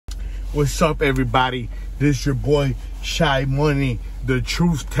What's up, everybody? This your boy Shy Money, the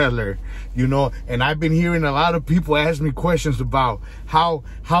truth teller. You know, and I've been hearing a lot of people ask me questions about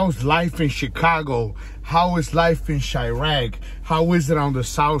how's life in Chicago, how is life in Chiraq, how is it on the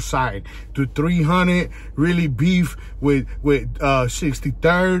south side? Do 300 really beef with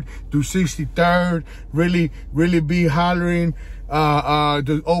 63rd? Do 63rd really be hollering?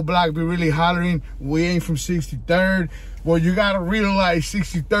 The old block be really hollering, we ain't from 63rd? Well, you gotta realize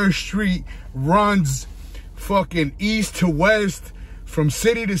 63rd Street runs fucking east to west, from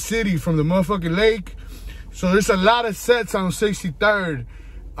city to city, from the motherfucking lake. So there's a lot of sets on 63rd.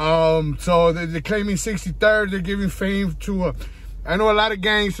 So they're claiming 63rd, they're giving fame to I know a lot of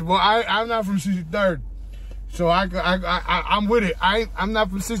gangs. Well, I'm not from 63rd, so I'm with it. I'm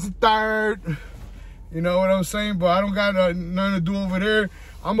not from 63rd. You know what I'm saying? But I don't got nothing to do over there.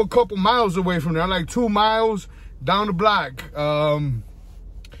 I'm a couple miles away from there. I'm like 2 miles down the block.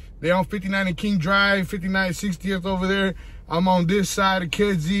 They on 59 and King Drive, 59 60th over there. I'm on this side of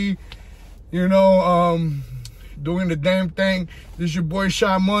Kedzie, you know, doing the damn thing. This your boy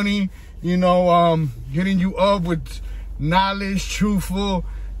Shy Money, you know, hitting you up with knowledge, truthful,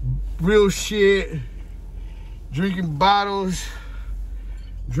 real shit, drinking bottles,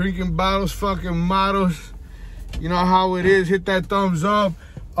 fucking models. You know how it is. Hit that thumbs up.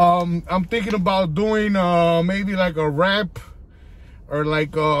 I'm thinking about doing maybe like a rap, or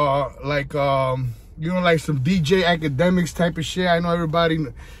like you know, like some DJ Academics type of shit. I know everybody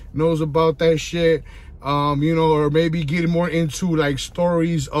knows about that shit. You know, or maybe getting more into like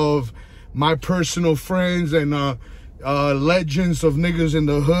stories of my personal friends and legends of niggas in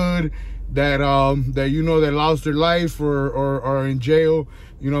the hood that you know, that lost their life or are in jail.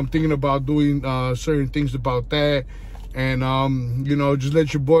 You know, I'm thinking about doing certain things about that. And you know, just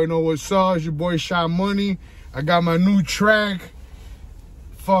let your boy know what's up. It's your boy Shy Money. I got my new track,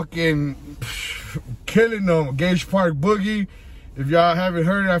 fucking killing them, Gage Park Boogie. If y'all haven't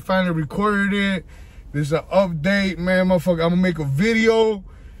heard it, I finally recorded it. This is an update, man, motherfucker. I'm gonna make a video.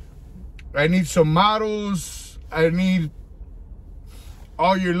 I need some models. I need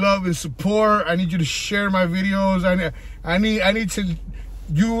all your love and support. I need you to share my videos. I need to,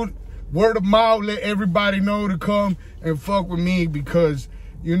 you, word of mouth, let everybody know to come and fuck with me, because,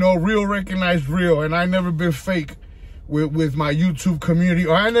 you know, real recognize real, and I never been fake with my YouTube community,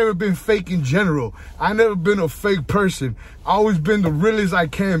 or I never been fake in general. I never been a fake person. I always been the realest I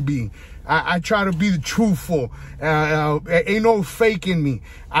can be. I try to be the truthful. Ain't no fake in me.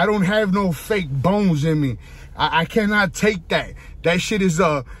 I don't have no fake bones in me. I cannot take that. That shit is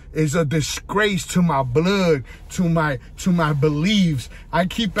a disgrace to my blood, to my beliefs. I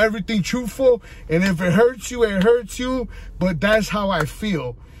keep everything truthful, and if it hurts you, it hurts you. But that's how I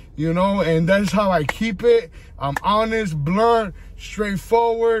feel, you know, and that's how I keep it. I'm honest, blunt,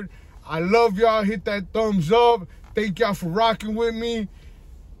 straightforward. I love y'all. Hit that thumbs up. Thank y'all for rocking with me.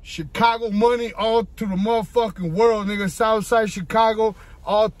 Chicago money all through the motherfucking world, nigga. Southside Chicago,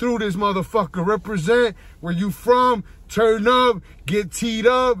 all through this motherfucker. Represent where you from. Turn up, get teed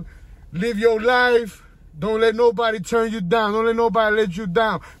up, live your life. Don't let nobody turn you down. Don't let nobody let you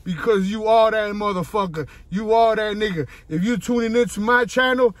down, because you are that motherfucker. You are that nigga. If you tuning into my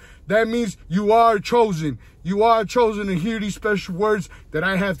channel, that means you are chosen. You are chosen to hear these special words that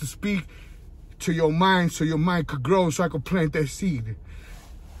I have to speak to your mind, so your mind could grow, so I could plant that seed.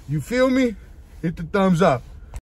 You feel me? Hit the thumbs up.